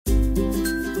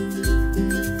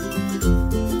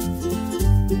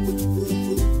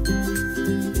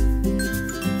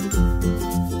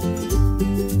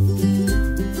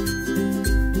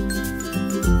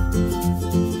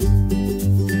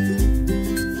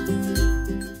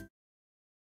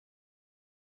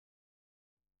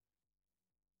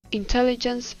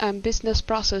Intelligence and Business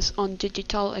Process on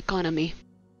Digital Economy.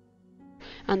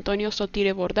 Antonio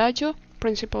SOTTILE BORDALLO,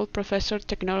 Principal Professor,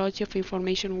 Technology of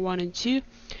Information 1 and 2,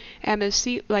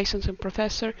 MSc, Licensed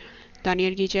Professor,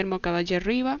 Daniel Guillermo CAVALLER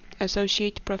Riva,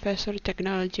 Associate Professor,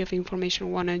 Technology of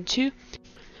Information 1 and 2,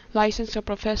 Licensed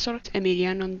Professor,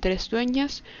 Emiliano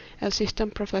DUEñas,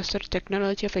 Assistant Professor,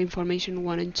 Technology of Information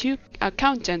 1 and 2,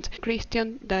 Accountant,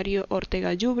 Cristian Dario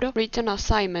Ortega YUBRO, Written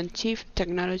Assignment, Chief,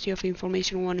 Technology of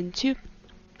Information 1 and 2,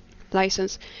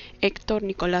 License, Héctor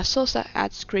Nicolás SOSA,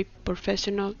 Adscript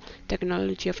Professional,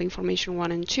 Technology of Information 1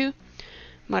 and 2,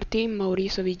 Martín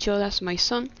Mauricio Villodas, my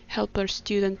son, Helper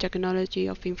Student, Technology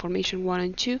of Information 1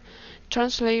 and 2,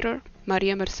 Translator,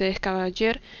 María Mercedes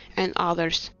CAVALLER, and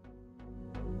others.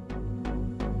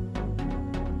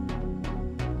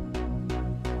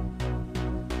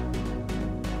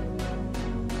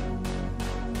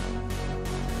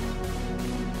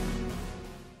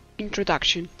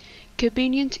 Introduction.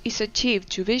 Convenience is achieved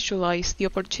to visualize the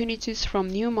opportunities from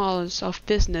new models of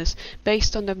business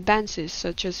based on advances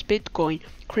such as Bitcoin,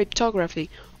 cryptography,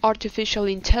 artificial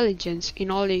intelligence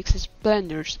in all its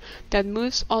splendors that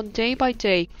moves on day by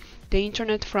day, the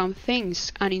Internet from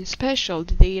Things, and in special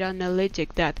the data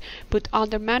analytic that put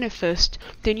under manifest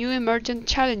the new emergent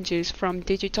challenges from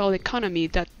digital economy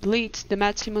that leads the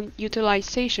maximum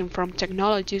utilization from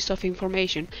technologies of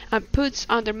information and puts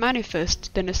under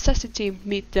manifest the necessity to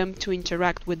meet them to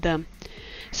interact with them.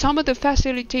 Some of the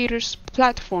facilitators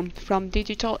platform from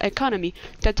digital economy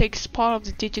that takes part of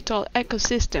the digital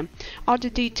ecosystem are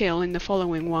detailed in the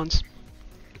following ones: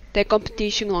 the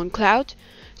competition on cloud,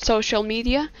 social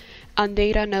media, and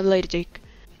data analytic.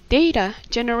 Data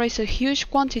generates a huge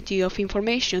quantity of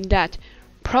information that,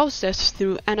 processed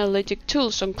through analytic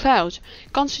tools on cloud,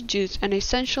 constitutes an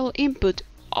essential input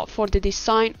for the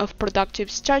design of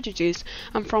productive strategies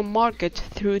and from market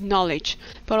through knowledge,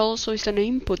 but also is an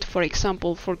input, for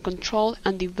example, for control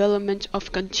and development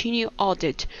of continued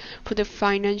audit, for the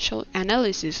financial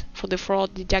analysis, for the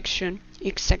fraud detection,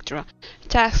 etc.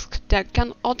 Tasks that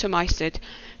can automate it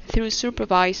through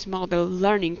supervised model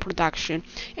learning production,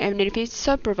 and if it's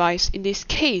supervised, in this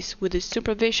case, with the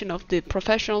supervision of the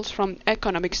professionals from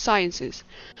economic sciences.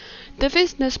 The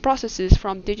business processes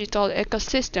from digital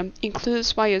ecosystem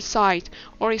includes by a side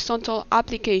horizontal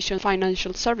application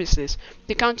financial services,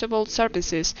 the accountable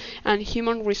services, and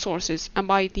human resources, and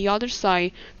by the other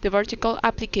side the vertical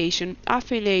application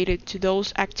affiliated to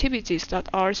those activities that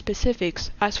are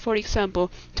specifics, as for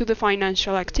example to the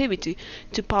financial activity,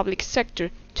 to public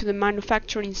sector, to the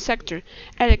manufacturing sector,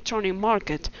 electronic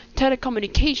market,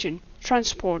 telecommunication,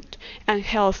 transport, and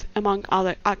health, among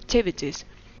other activities.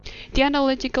 The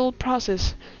analytical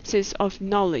processes of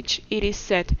knowledge, it is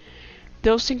said,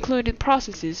 those included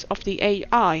processes of the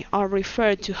AI are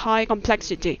referred to high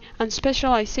complexity and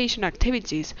specialization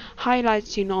activities,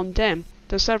 highlighting on them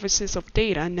the services of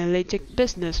data analytic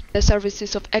business, the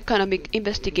services of economic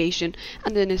investigation,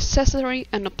 and the necessary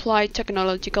and applied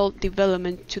technological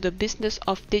development to the business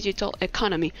of digital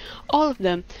economy, all of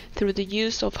them through the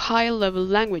use of high-level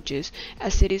languages,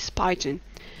 as it is Python.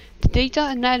 The data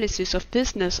analysis of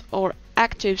business or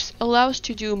actives allows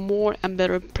to do more and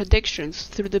better predictions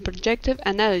through the projective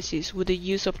analysis with the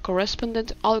use of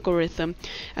correspondent algorithm,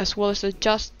 as well as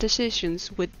adjust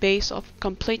decisions with base of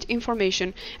complete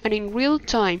information and in real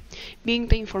time, being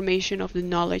the information of the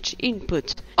knowledge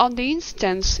input. On the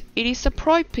instance, it is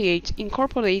appropriate to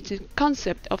incorporate the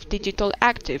concept of digital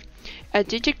active. A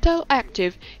digital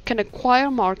active can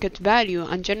acquire market value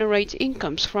and generate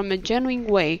incomes from a genuine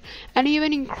way, and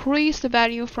even increase the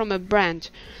value from a brand.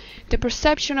 The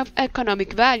perception of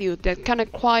economic value that can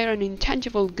acquire an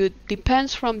intangible good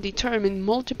depends from determining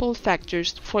multiple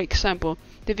factors, for example,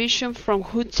 the vision from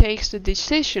who takes the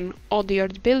decision or the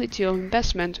ability of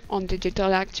investment on digital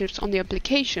actives on the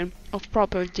application of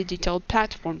proper digital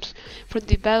platforms for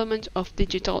the development of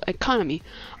digital economy.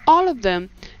 All of them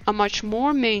and much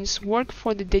more means work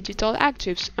for the digital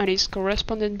actives and its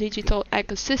corresponding digital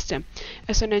ecosystem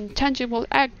as an intangible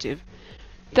active.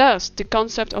 Thus, the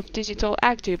concept of digital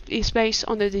active is based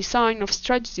on the design of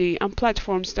strategy and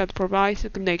platforms that provide the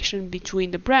connection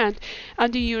between the brand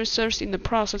and the users in the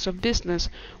process of business,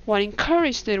 while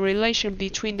encourage the relation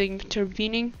between the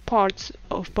intervening parts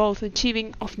of both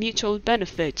achieving of mutual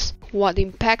benefits, what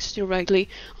impacts directly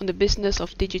on the business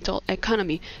of digital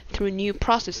economy through new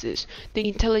processes, the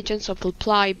intelligence of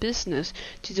apply business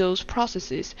to those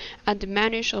processes, and the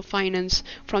management of finance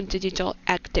from digital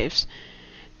actives.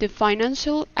 The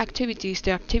financial activity is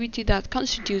the activity that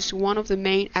constitutes one of the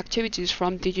main activities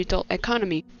from digital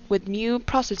economy, with new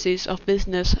processes of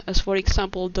business as for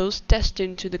example those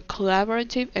destined to the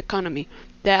collaborative economy.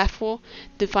 Therefore,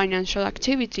 the financial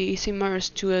activity is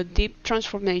immersed to a deep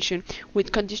transformation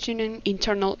with conditioning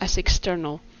internal as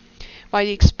external. By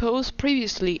the exposed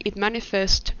previously, it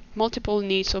manifests multiple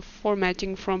needs of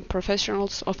formatting from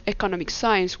professionals of economic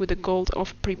science with the goal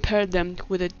of prepare them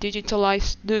with a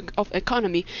digitalized look of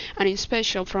economy and in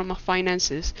special from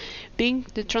finances, being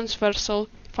the transversal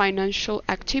financial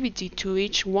activity to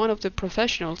each one of the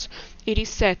professionals. It is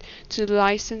said to the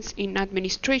license in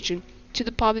administration, to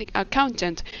the public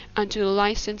accountant, and to the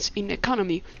license in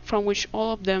economy, from which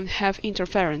all of them have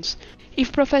interference.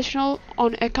 If professional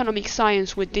on economic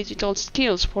science with digital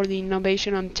skills for the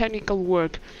innovation and technical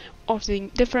work of the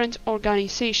different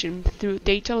organization through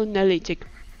data analytic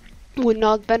would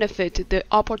not benefit the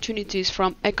opportunities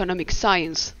from economic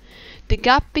science. The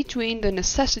gap between the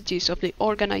necessities of the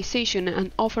organization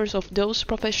and offers of those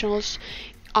professionals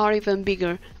are even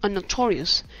bigger and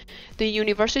notorious. The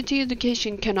university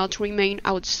education cannot remain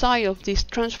outside of these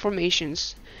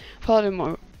transformations.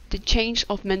 Furthermore, the change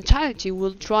of mentality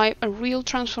will drive a real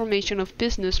transformation of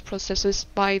business processes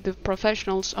by the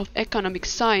professionals of economic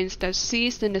science that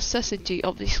sees the necessity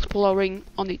of exploring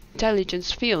on the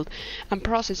intelligence field and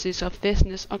processes of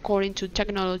business according to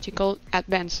technological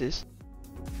advances.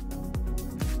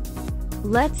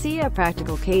 Let's see a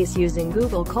practical case using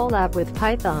Google Colab with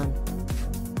Python.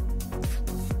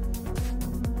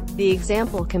 The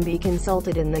example can be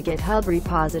consulted in the GitHub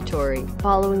repository,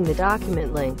 following the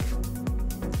document link.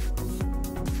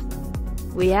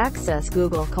 We access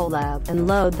Google Colab and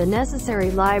load the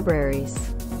necessary libraries.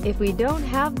 If we don't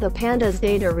have the Pandas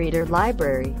data reader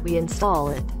library, we install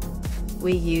it.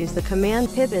 We use the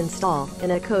command pip install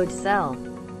in a code cell.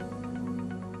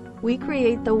 We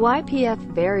create the YPF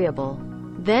variable.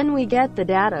 Then we get the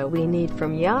data we need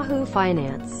from Yahoo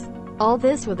Finance. All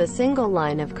this with a single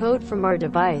line of code from our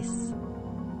device.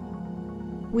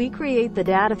 We create the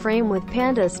data frame with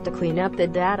Pandas to clean up the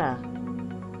data.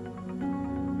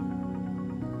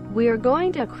 We are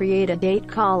going to create a date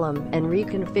column and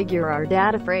reconfigure our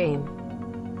data frame.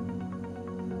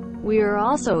 We are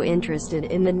also interested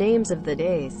in the names of the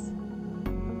days.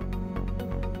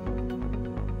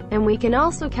 And we can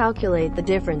also calculate the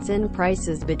difference in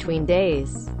prices between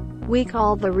days. We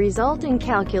call the resulting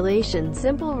calculation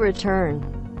simple return.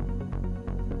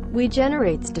 We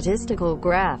generate statistical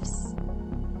graphs.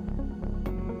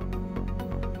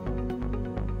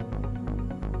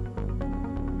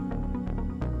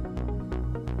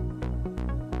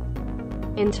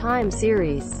 In time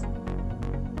series.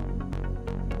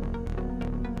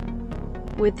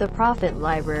 With the profit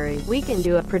library, we can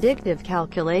do a predictive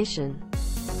calculation.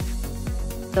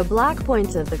 The black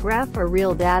points of the graph are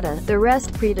real data, the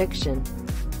rest prediction.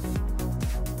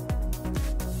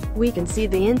 We can see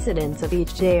the incidence of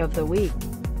each day of the week.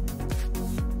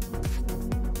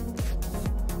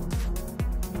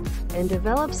 And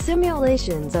develop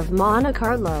simulations of Monte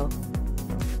Carlo.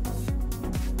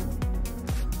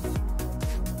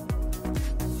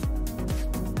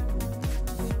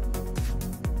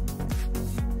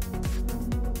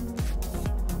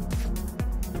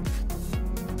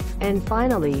 And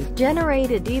finally,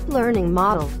 generate a deep learning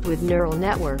model with neural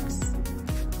networks.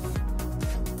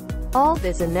 All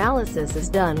this analysis is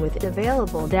done with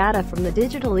available data from the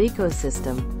digital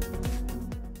ecosystem.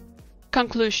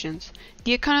 Conclusions.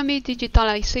 The economy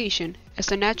digitalization,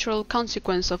 as a natural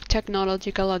consequence of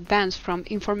technological advance from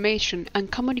information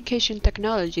and communication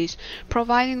technologies,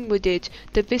 providing with it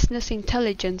the business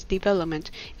intelligence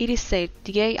development, it is said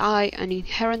the AI and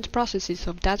inherent processes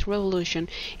of that revolution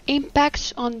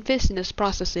impacts on business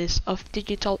processes of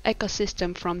digital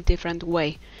ecosystem from different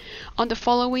way. On the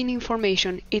following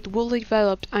information, it will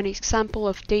develop an example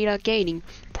of data gaining,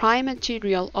 prime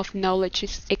material of knowledge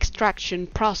extraction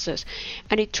process,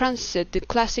 and it transits the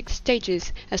classic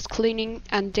stages as cleaning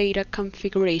and data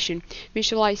configuration,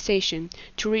 visualization,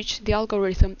 to reach the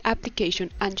algorithm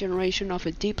application and generation of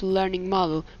a deep learning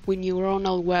model with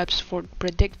neuronal webs for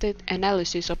predictive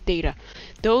analysis of data.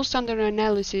 Those under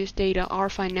analysis data are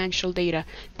financial data,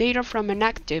 data from an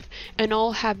active, and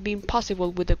all have been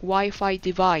possible with a Wi-Fi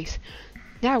device.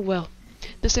 Now well,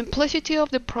 the simplicity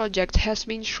of the project has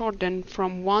been shortened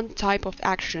from one type of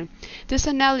action. This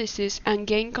analysis and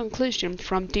gain conclusion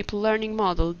from deep learning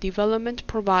model development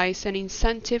provides an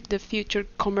incentive the future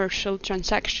commercial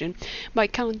transaction by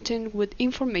counting with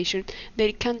information that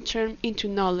it can turn into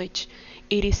knowledge.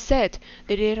 It is said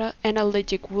that data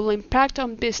analytics will impact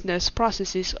on business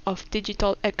processes of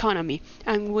digital economy,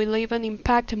 and will even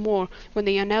impact more when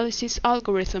the analysis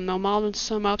algorithm or model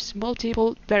sum up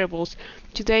multiple variables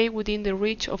today within the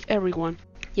reach of everyone,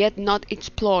 yet not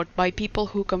explored by people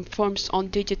who conforms on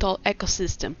digital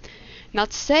ecosystem.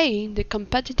 Not saying the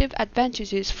competitive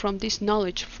advantages from this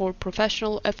knowledge for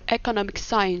professionals of economic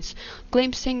science,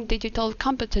 glimpsing digital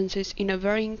competencies in a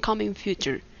very incoming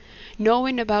future.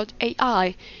 Knowing about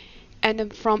AI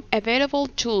and from available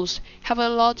tools have a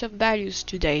lot of values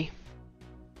today.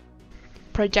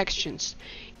 Projections.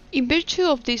 In virtue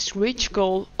of this rich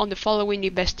goal on the following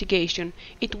investigation,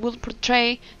 it will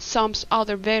portray some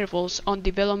other variables on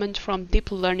development from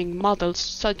deep learning models,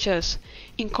 such as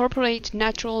incorporate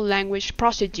natural language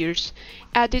procedures,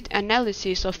 added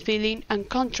analysis of feeling and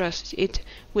contrast it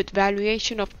with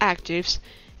valuation of actives,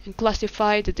 and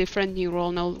classify the different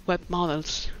neuronal web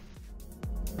models.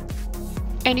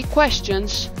 Any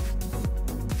questions?